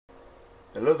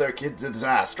Hello there kids, it's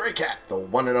Stray Cat, the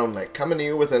one and only, coming to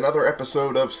you with another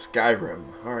episode of Skyrim.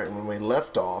 Alright, when we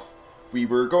left off, we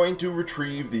were going to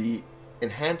retrieve the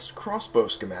enhanced crossbow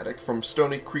schematic from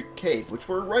Stony Creek Cave, which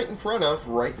we're right in front of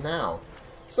right now.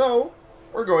 So,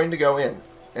 we're going to go in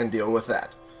and deal with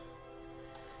that.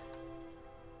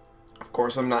 Of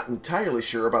course, I'm not entirely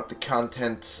sure about the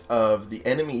contents of the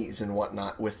enemies and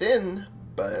whatnot within,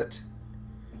 but,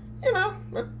 you know,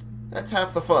 that's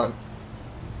half the fun.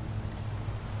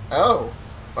 Oh,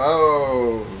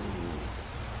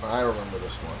 I remember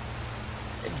this one.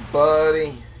 Hey,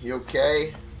 buddy, you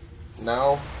okay?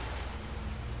 No?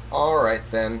 Alright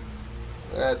then.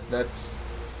 That's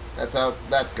how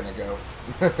that's gonna go.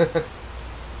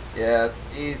 Yeah,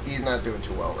 he's not doing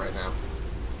too well right now.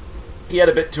 He had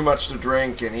a bit too much to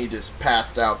drink and he just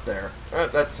passed out there.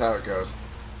 That's how it goes.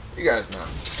 You guys know.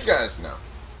 You guys know.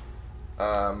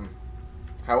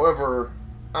 However,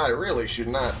 I really should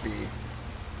not be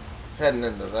heading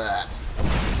into that.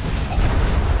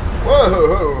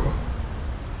 Whoa!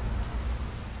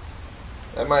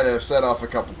 That might have set off a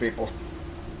couple people.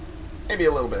 Maybe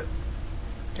a little bit.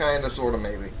 Kinda, sorta,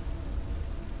 maybe.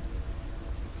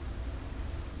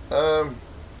 A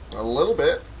little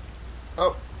bit.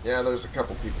 Oh, yeah, there's a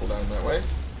couple people down that way.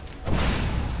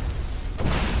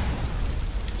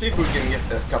 See if we can get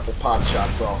a couple pot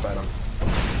shots off at them.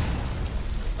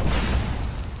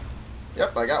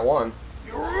 Yep, I got one.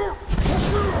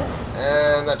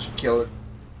 And that should kill it.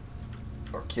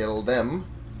 Or kill them.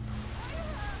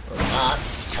 Or not.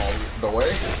 All the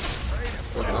way.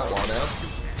 Wasn't that long now.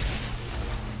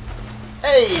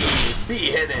 Hey!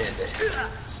 Beheaded!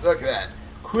 Look at that.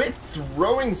 Quit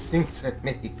throwing things at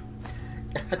me.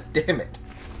 God damn it.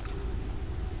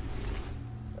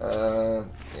 Yeah,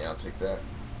 I'll take that.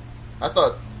 I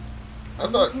thought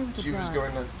she was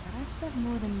going to... But I've spent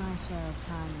more than my share of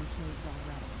time in caves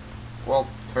already. Well,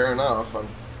 fair enough. I'm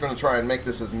going to try and make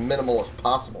this as minimal as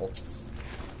possible.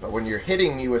 But when you're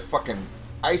hitting me with fucking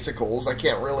icicles, I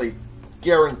can't really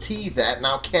guarantee that,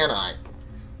 now can I?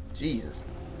 Jesus.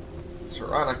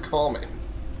 Serana, calm it.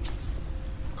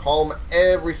 Calm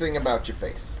everything about your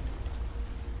face.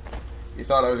 You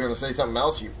thought I was going to say something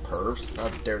else, you pervs. How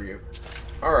dare you.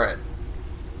 Alright.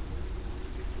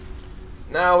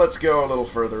 Now let's go a little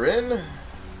further in.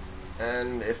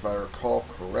 And if I recall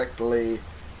correctly,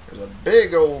 there's a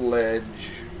big old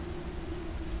ledge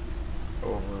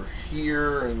over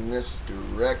here in this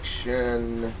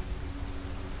direction.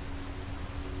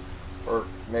 Or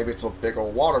maybe it's a big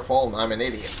old waterfall and I'm an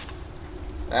idiot.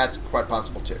 That's quite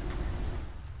possible too.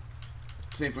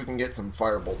 Let's see if we can get some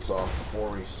firebolts off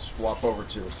before we swap over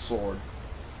to the sword.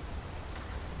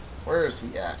 Where is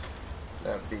he at?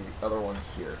 That'd be the other one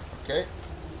here. Okay.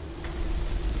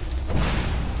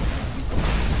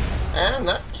 And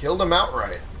that killed him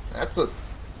outright. That's a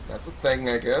thing,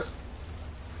 I guess.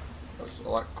 That was a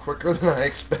lot quicker than I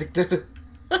expected.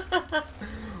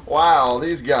 Wow,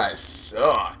 these guys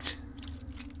sucked.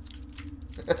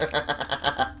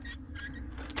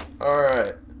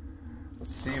 Alright.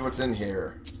 Let's see what's in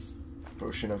here.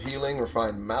 Potion of healing,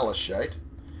 refined malachite.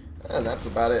 And that's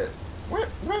about it.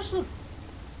 Where's the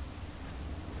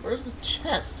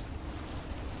chest?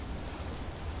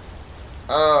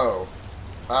 Oh.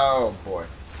 Oh boy.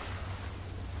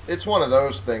 It's one of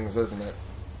those things, isn't it?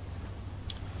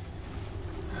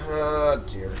 Oh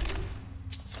dear.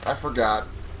 I forgot.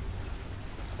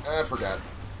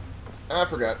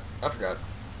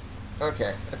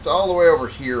 Okay, it's all the way over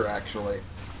here, actually,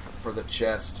 for the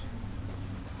chest.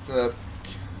 It's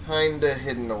kinda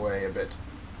hidden away a bit.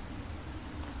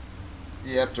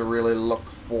 You have to really look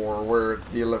for where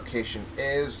the location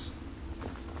is,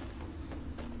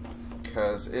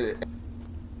 because it's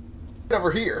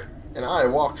over here, and I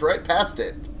walked right past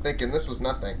it, thinking this was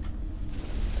nothing.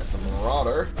 That's a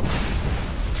marauder.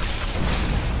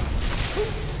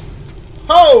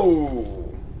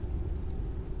 Ho!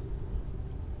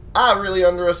 I really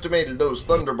underestimated those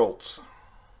thunderbolts.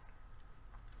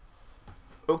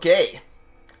 Okay.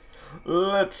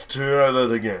 Let's try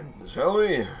that again, shall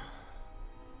we?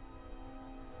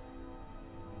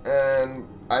 And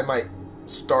I might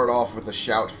start off with a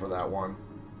shout for that one.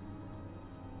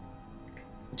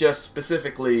 Just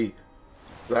specifically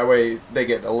so that way they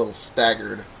get a little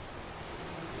staggered.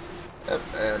 Yep,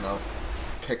 and I'll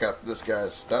pick up this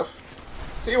guy's stuff.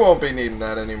 So he won't be needing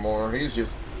that anymore. He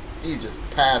just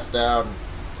passed out and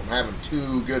I'm having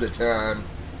too good a time.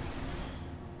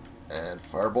 And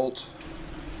firebolt.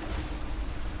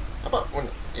 How about when...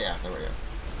 Yeah, there we go.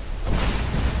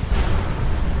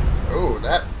 Oh,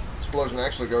 that explosion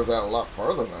actually goes out a lot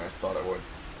farther than I thought it would.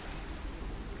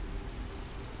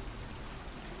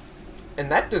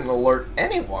 And that didn't alert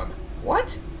anyone.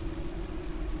 What?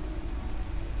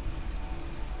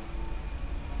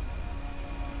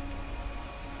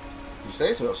 If you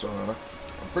say so, Serena.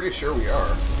 I'm pretty sure we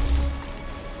are.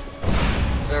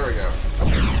 There we go.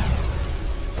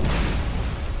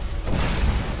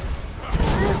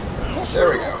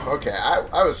 There we go. Okay,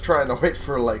 I was trying to wait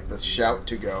for, like, the shout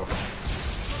to go.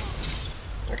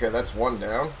 Okay, that's one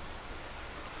down.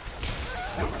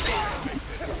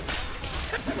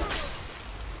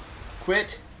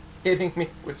 Quit hitting me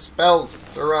with spells,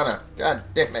 Serana. God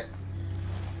damn it.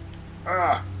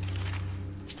 Ah.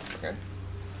 Okay.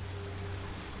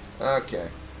 Okay.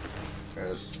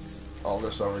 There's all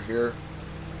this over here.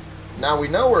 Now we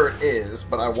know where it is,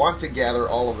 but I want to gather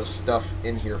all of the stuff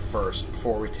in here first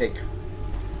before we take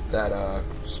that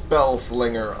spell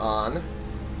slinger on,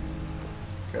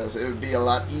 because it would be a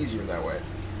lot easier that way.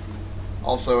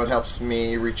 Also, it helps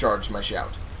me recharge my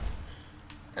shout.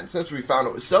 And since we found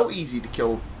it was so easy to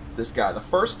kill this guy the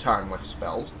first time with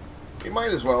spells, we might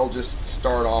as well just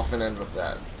start off and end with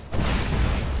that.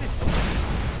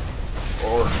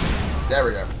 Or, there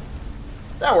we go.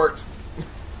 That worked.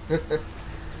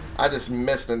 I just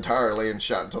missed entirely and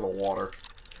shot into the water.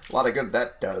 A lot of good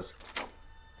that does.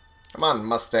 Come on,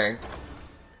 Mustang.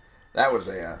 That was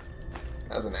an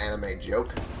anime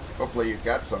joke. Hopefully you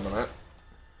got some of that.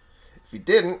 If you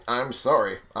didn't, I'm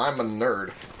sorry. I'm a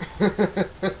nerd.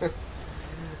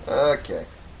 Okay.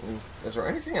 Is there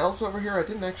anything else over here? I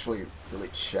didn't actually really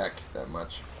check that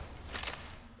much.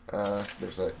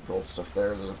 There's that gold stuff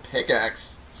there. There's a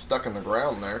pickaxe stuck in the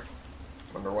ground there.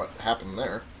 Wonder what happened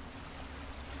there.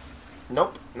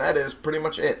 Nope, that is pretty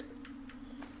much it.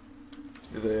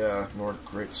 Do the Nordic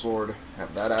Greatsword,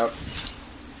 have that out.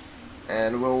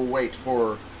 And we'll wait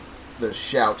for the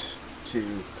shout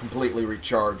to completely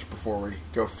recharge before we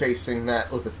go facing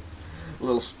that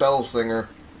little spell slinger.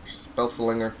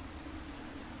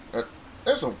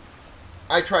 There's a...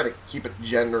 I try to keep it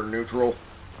gender neutral,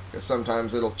 because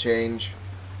sometimes it'll change,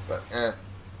 but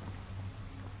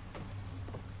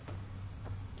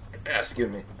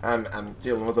excuse me. I'm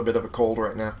dealing with a bit of a cold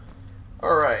right now.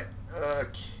 Alright.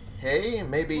 Okay,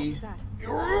 maybe...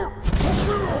 Oh.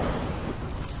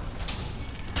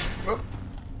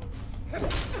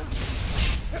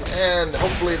 And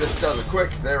hopefully this does it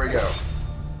quick. There we go.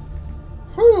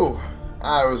 Whew!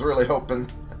 I was really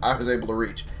hoping I was able to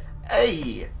reach.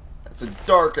 Hey! That's a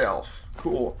dark elf.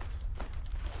 Cool.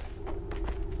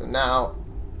 So now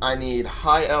I need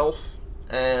high elf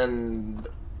and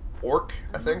orc,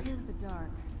 I think. I'm okay with the dark.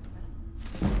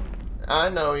 I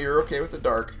know you're okay with the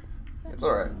dark. It's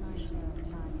alright.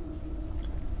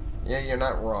 Yeah, you're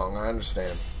not wrong. I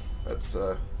understand. Let's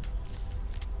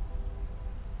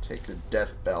take the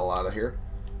death bell out of here.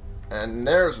 And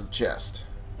there's the chest.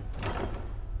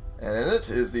 And in it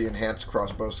is the enhanced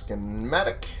crossbow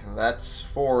schematic. That's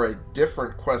for a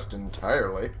different quest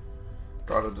entirely.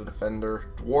 Grotto the Defender,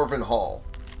 Dwarven Hall.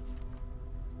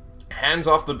 Hands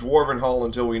off the Dwarven Hall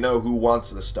until we know who wants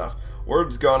this stuff.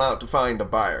 Word's gone out to find a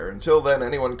buyer. Until then,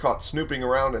 anyone caught snooping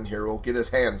around in here will get his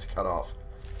hands cut off.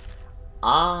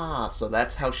 Ah, so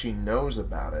that's how she knows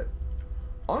about it.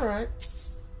 Alright.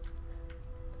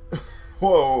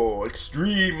 Whoa,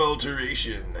 extreme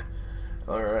alteration.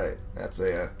 Alright, that's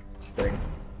a thing.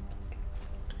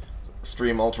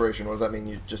 Extreme alteration, what does that mean?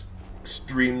 You just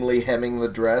extremely hemming the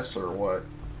dress, or what?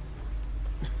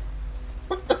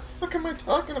 What the fuck am I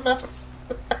talking about?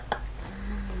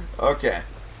 Okay.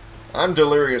 I'm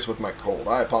delirious with my cold.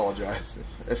 I apologize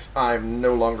if I'm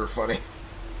no longer funny.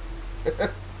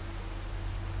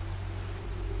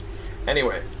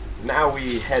 Anyway, now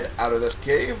we head out of this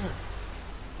cave.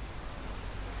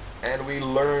 And we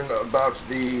learn about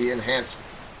the enhanced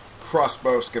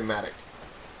crossbow schematic.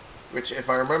 Which, if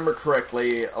I remember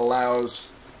correctly,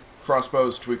 allows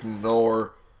crossbows to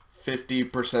ignore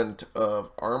 50%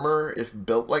 of armor if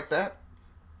built like that.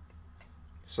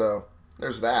 So,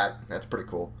 there's that. That's pretty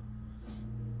cool.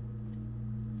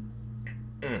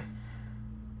 It's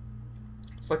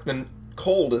like the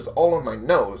cold is all on my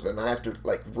nose, and I have to,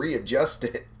 like, readjust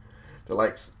it to,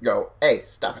 like, go, hey,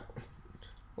 stop it.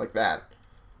 Like that.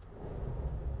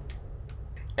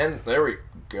 And there we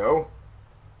go.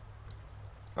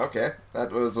 Okay,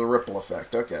 that was a ripple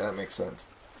effect. Okay, that makes sense.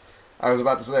 I was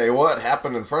about to say, what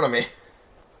happened in front of me?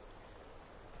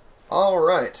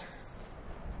 Alright.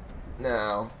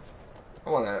 Now, I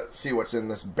want to see what's in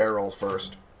this barrel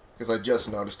first, because I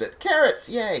just noticed it. Carrots!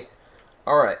 Yay!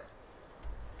 Alright.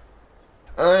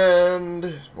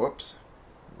 And, whoops.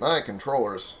 My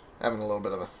controller's having a little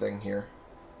bit of a thing here.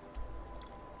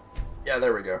 Yeah,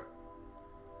 there we go.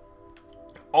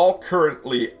 All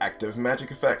currently active magic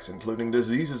effects, including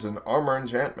diseases and armor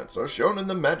enchantments, are shown in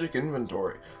the magic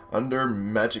inventory under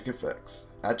magic effects.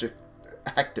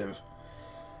 Active.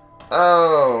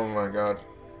 Oh my god.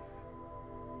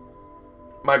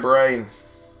 My brain.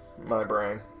 My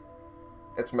brain.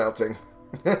 It's melting.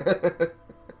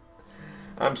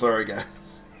 I'm sorry, guys.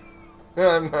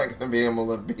 I'm not gonna be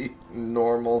able to be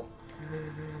normal.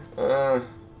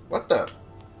 What the?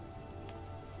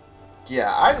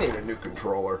 Yeah, I need a new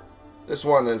controller. This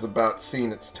one is about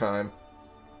seen its time.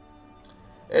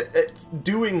 It's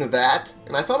doing that,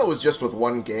 and I thought it was just with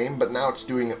one game, but now it's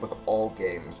doing it with all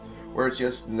games, where it's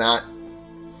just not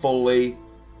fully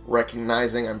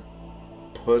recognizing I'm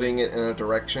putting it in a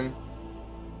direction.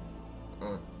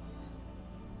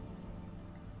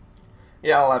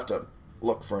 Yeah, I'll have to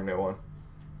look for a new one.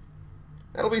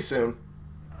 That'll be soon.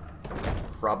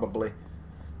 Probably.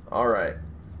 Alright.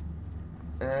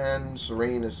 And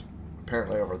Serene is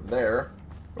apparently over there.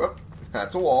 Whoop,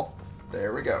 that's a wall.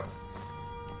 There we go.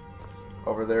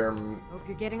 Over there, hope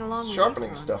you're getting along with sharpening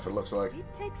Eastron. stuff, it looks like.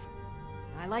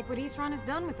 I like what Eastron has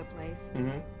done with the place.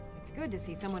 Mm-hmm. It's good to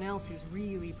see someone else who's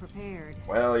really prepared.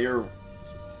 Well,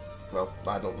 well,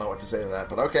 I don't know what to say to that,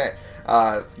 but okay.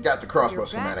 Got the crossbow You're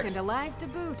schematic. back and alive to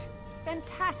boot.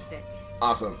 Fantastic.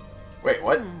 Awesome. Wait,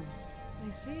 what?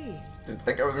 I see. Didn't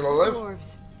think I was gonna live?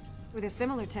 Dwarves. With a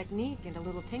similar technique and a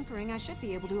little tinkering, I should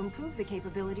be able to improve the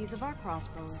capabilities of our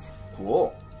crossbows.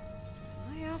 Cool.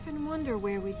 I often wonder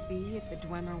where we'd be if the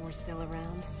DWEMER were still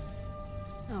around.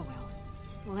 Oh well.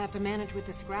 We'll have to manage with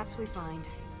the scraps we find.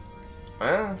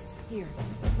 Here,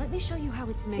 let me show you how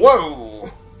it's made. Whoa!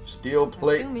 Steel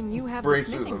plate Assuming you have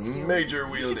braces the of smithing major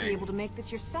skills, you should be wielding. able to make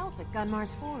this yourself at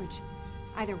Gunmar's Forge.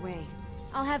 Either way,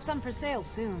 I'll have some for sale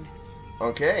soon.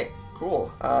 Okay,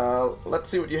 cool. Let's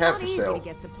see what you have for It's sale. not easy to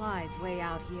get supplies way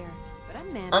out here, but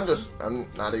I'm managing. I'm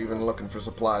not even looking for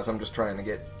supplies. I'm just trying to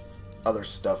get other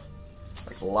stuff.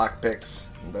 Like lockpicks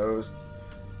and those.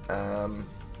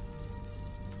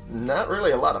 Not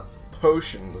really a lot of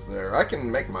potions there. I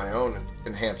can make my own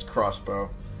enhanced crossbow.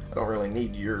 I don't really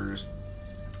need yours.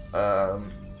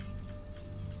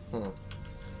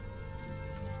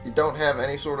 You don't have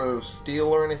any sort of steel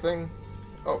or anything?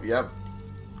 Oh, you have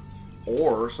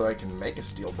ore, so I can make a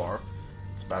steel bar.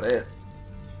 That's about it.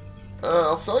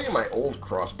 I'll sell you my old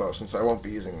crossbow, since I won't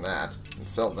be using that. And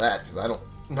sell that, because I don't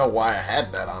know why I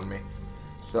had that on me.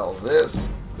 Sell this,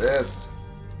 this,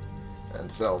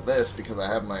 and sell this, because I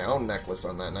have my own necklace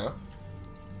on that now.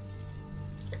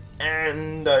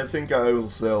 And I think I will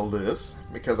sell this,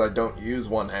 because I don't use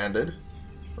one-handed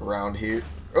around here.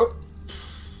 Oh!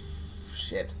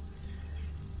 Shit.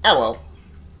 Oh well.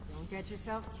 Don't get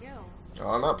yourself killed. Oh,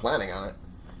 I'm not planning on it.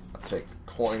 I'll take the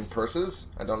coin purses.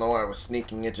 I don't know why I was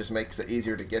sneaking. It just makes it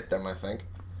easier to get them, I think.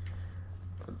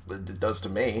 It does to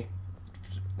me.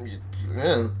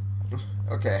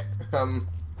 Okay.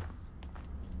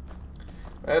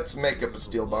 Let's make up a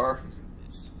steel bar.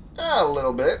 A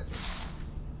little bit.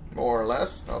 More or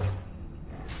less. I'll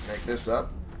make this up.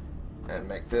 And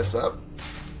make this up.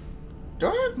 Do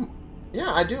I have...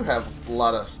 Yeah, I do have a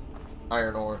lot of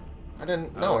iron ore. I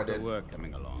didn't know I did. Work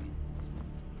coming along.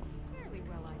 Fairly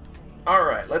well, I'd say.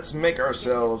 Alright, let's make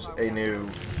ourselves a new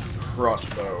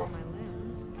crossbow. My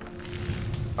limbs.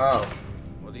 Oh,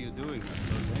 What are you doing?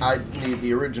 I need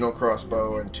the original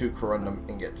crossbow and 2 corundum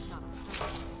ingots.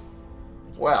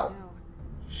 Well,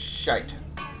 shite.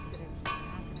 Accidents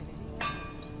happen at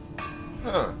any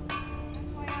Huh.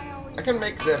 That's why I always I can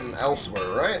make them elsewhere,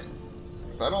 right?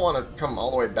 Because I don't want to come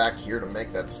all the way back here to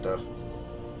make that stuff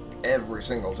every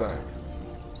single time.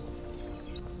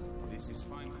 This is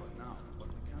fine for now, but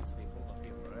we can't stay hold up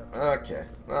here forever. Okay,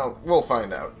 well, we'll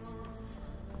find out.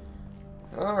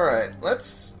 Alright,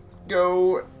 let's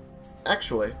go...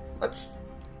 Actually, let's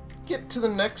get to the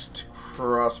next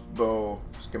crossbow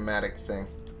schematic thing.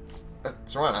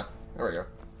 Serana, there we go.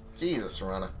 Jesus,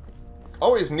 Serana.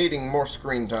 Always needing more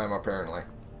screen time, apparently.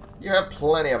 You have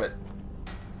plenty of it.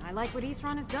 I like what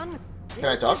Eastron has done with. Can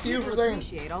I talk to you for a second?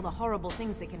 Appreciate all the horrible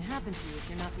things that can happen to you if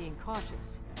you're not being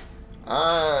cautious.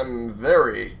 I'm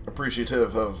very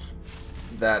appreciative of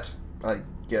that, I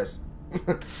guess.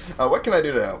 What can I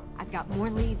do to help? I've got more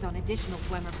leads on additional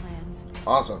DWEMER plans.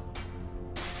 Awesome.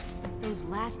 Those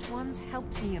last ones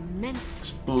helped me immensely.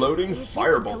 Exploding If you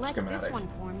firebolt collect schematic. this one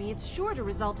for me, it's sure to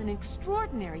result in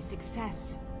extraordinary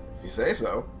success. If you say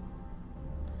so.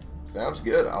 Sounds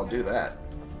good, I'll do that.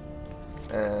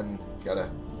 And gotta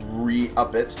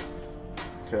re-up it,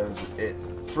 because it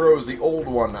throws the old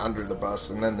one under the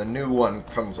bus, and then the new one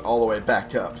comes all the way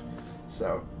back up.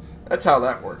 So, that's how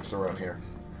that works around here.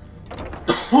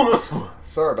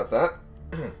 Sorry about that.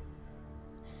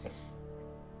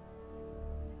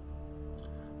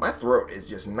 My throat is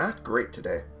just not great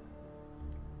today.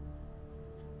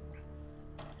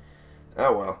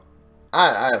 Oh well.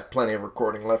 I have plenty of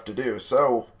recording left to do,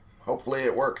 so hopefully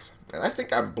it works. And I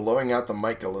think I'm blowing out the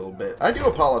mic a little bit. I do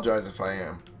apologize if I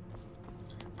am.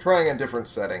 I'm trying a different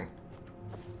setting.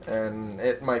 And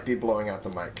it might be blowing out the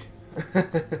mic.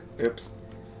 Oops.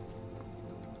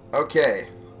 Okay.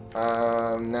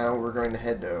 Now we're going to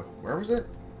head to... Where was it?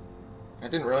 I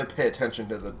didn't really pay attention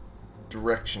to the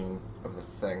direction of the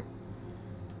thing.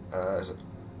 It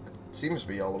seems to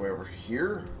be all the way over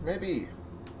here, maybe?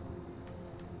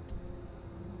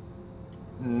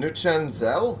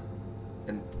 Nuchanzel?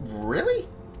 And really?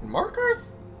 In Markarth?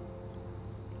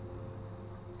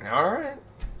 Alright.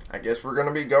 I guess we're going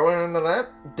to be going into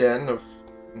that den of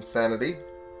insanity.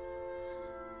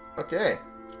 Okay.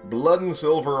 Blood and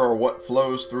silver are what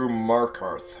flows through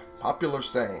Markarth. Popular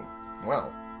saying.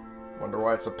 Well, wonder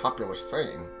why it's a popular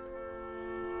saying.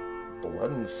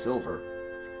 Blood and silver.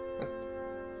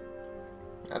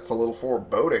 That's a little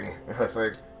foreboding, I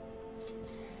think.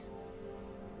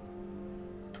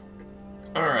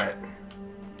 Alright.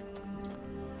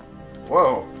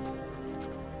 Whoa.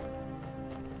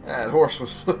 That horse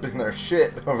was flipping their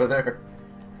shit over there.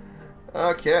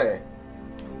 Okay.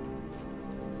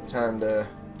 It's time to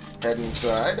head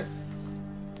inside.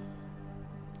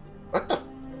 What the?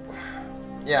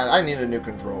 Yeah, I need a new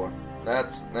controller.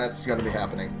 That's gonna be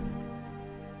happening.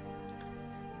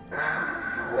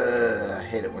 I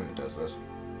hate it when it does this.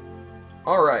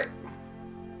 Alright.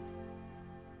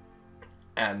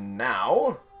 And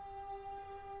now,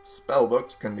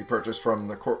 spellbooks can be purchased from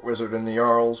the court wizard in the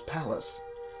Jarl's palace.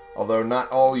 Although not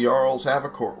all Jarls have a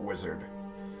court wizard.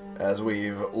 As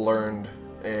we've learned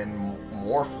in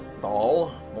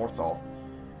Morthal.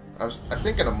 I was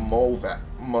thinking of Movarth.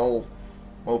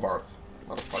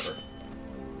 Motherfucker.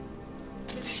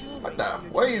 What the?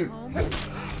 Why are you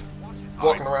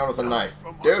walking around with a knife?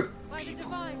 Dude!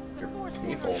 Your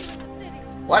people.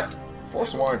 What?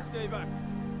 Forsworn.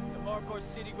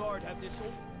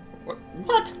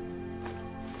 What?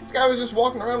 This guy was just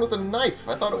walking around with a knife.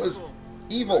 I thought it was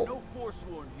evil.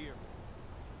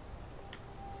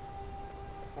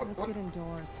 Let's get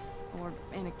indoors. Or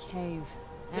in a cave.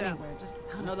 Anywhere. Just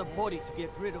another body to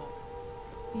get rid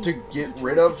of. To get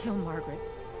rid of? Kill Margaret.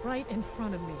 Right in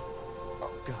front of me.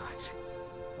 Gods.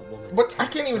 The woman. What? I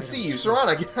can't even see you.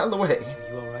 Serana, get out of the way.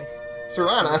 Are you alright?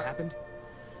 Serana. What happened?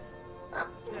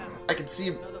 I can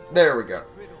see. There we go.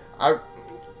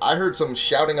 I heard some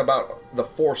shouting about the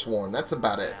Forsworn. That's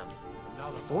about it.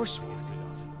 The Forsworn?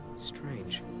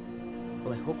 Strange.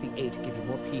 Well, I hope the Eight give you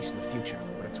more peace in the future,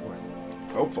 for what it's worth.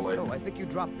 Hopefully. Oh, I think you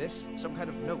dropped this. Some kind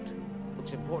of note.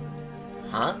 Looks important.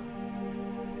 Huh?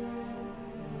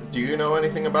 Do you know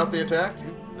anything about the attack?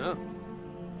 No.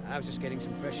 I was just getting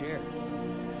some fresh air.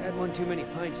 I had one too many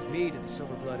pints of mead at the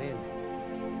Silver Blood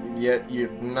Inn. Yet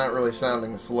you're not really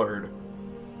sounding slurred.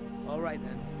 Alright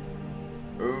then.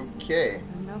 Okay.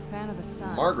 I'm no fan of the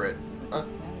sun. Margaret. Better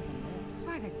than this.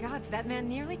 By the gods, that man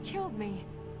nearly killed me.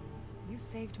 You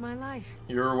saved my life.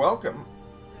 You're welcome.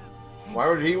 Why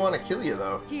would he want to kill you,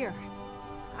 though? Here.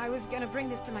 I was gonna bring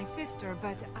this to my sister,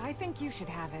 but I think you should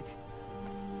have it.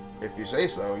 If you say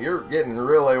so. You're getting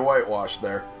really whitewashed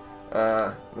there.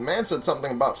 The man said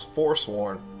something about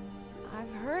Forsworn.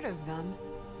 I've heard of them.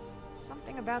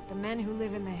 Something about the men who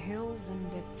live in the hills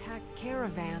and attack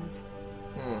caravans.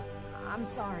 I'm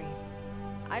sorry.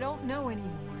 I don't know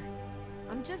anymore.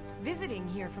 I'm just visiting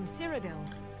here from Cyrodiil.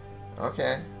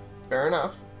 Okay. Fair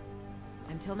enough.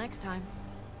 Until next time.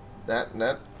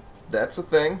 That's a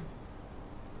thing.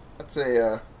 That's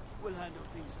a, We'll handle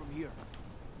things from here.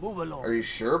 Move along. Are you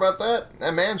sure about that?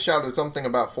 That man shouted something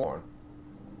about Forsworn.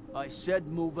 I said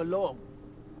move along.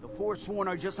 The Forsworn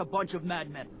are just a bunch of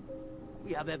madmen.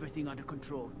 We have everything under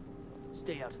control.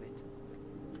 Stay out of it.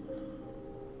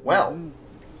 Well,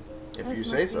 if This you must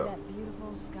say be so. that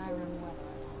beautiful Skyrim weather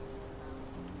I promised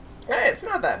you about. Hey, it's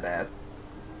not that bad.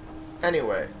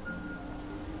 Anyway.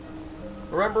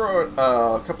 Remember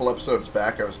a couple episodes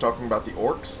back I was talking about the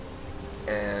orcs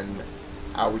and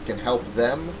how we can help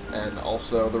them, and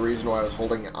also the reason why I was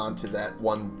holding on to that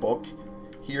one book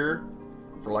here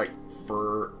for like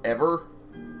forever.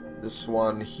 This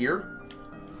one here.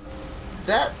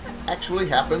 That actually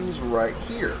happens right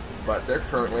here, but they're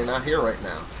currently not here right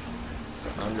now. So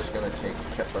I'm just going to take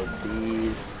a couple of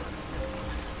these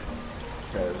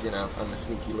because, you know, I'm a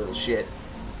sneaky little shit.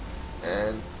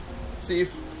 And see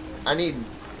if I need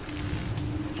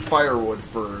firewood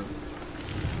for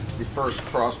the first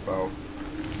crossbow,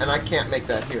 and I can't make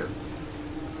that here.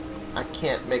 I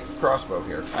can't make the crossbow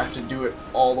here. I have to do it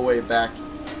all the way back.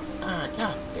 Ah,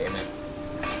 god damn it.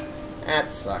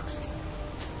 That sucks.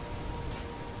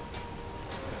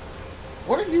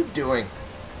 What are you doing?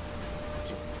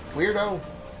 Weirdo.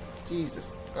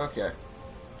 Jesus. Okay.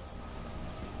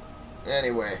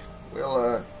 Anyway,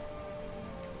 we'll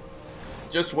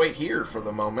just wait here for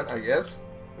the moment, I guess,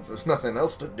 since there's nothing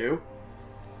else to do.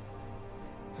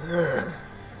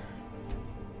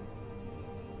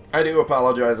 I do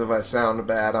apologize if I sound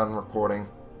bad on recording.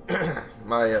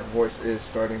 My voice is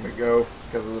starting to go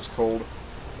because of this cold.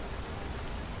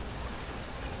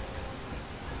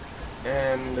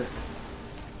 And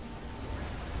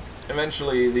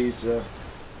eventually these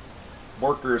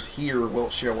workers here will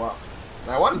show up.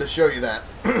 And I wanted to show you that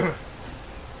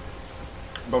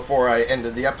before I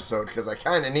ended the episode, because I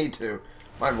kind of need to.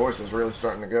 My voice is really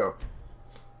starting to go.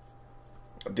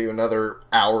 I'll do another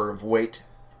hour of wait.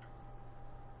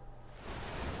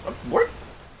 What?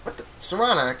 What the?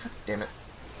 Serana, god damn it.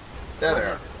 There they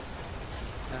are.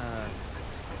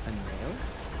 A nail?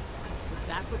 Is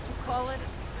that what you call it?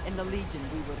 In the Legion,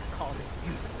 we would have called it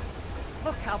useless.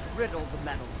 Look how brittle the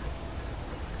metal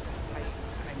is.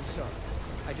 I'm sorry.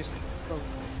 I just... Well,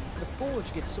 the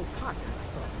forge gets so hot,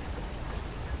 I thought.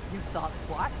 You thought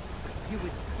what? You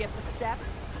would skip a step?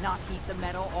 Not heat the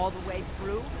metal all the way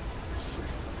through?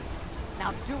 Useless.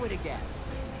 Now do it again.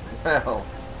 Well,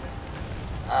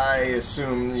 I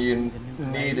assume you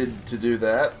needed to do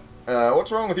that.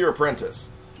 What's wrong with your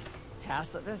apprentice?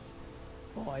 Tacitus?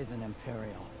 Boy's an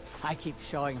Imperial. I keep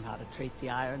showing him how to treat the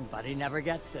iron, but he never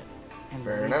gets it. And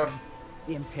fair enough.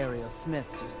 The Imperial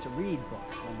smiths used to read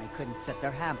books when they couldn't set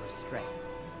their hammers straight.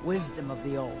 Wisdom of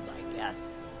the old, I guess.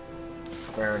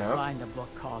 Fair enough. Find a book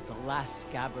called The Last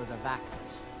Scabbard of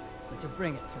Aklish. Would you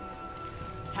bring it to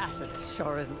me? Tacitus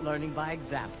sure isn't learning by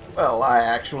example. Well, I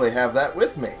actually have that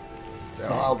with me. So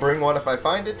I'll bring one if I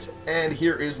find it, and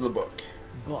here is the book.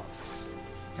 Books.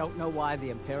 Don't know why the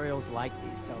Imperials like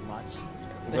these so much.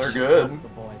 They're good. The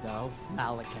boy, though,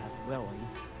 Malakath willing.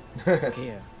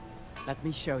 Here, let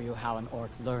me show you how an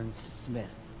orc learns to smith.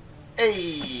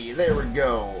 Hey, there we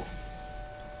go.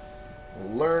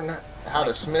 Learn how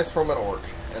to smith from an orc.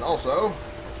 And also...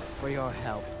 For your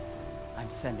help,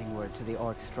 I'm sending word to the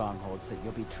orc strongholds that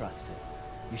you'll be trusted.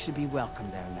 You should be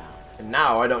welcome there now. And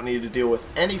now I don't need to deal with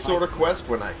any sort of quest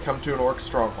when I come to an orc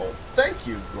stronghold. Thank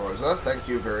you, Gorza. Thank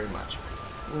you very much.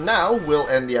 Now, we'll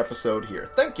end the episode here.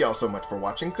 Thank you all so much for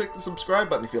watching. Click the subscribe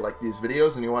button if you like these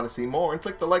videos and you want to see more, and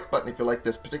click the like button if you like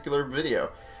this particular video.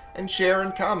 And share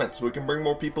and comment so we can bring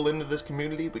more people into this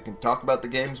community. We can talk about the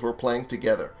games we're playing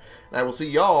together. And I will see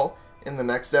y'all in the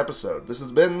next episode. This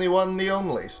has been the one, the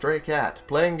only Stray Cat,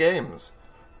 playing games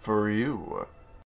for you.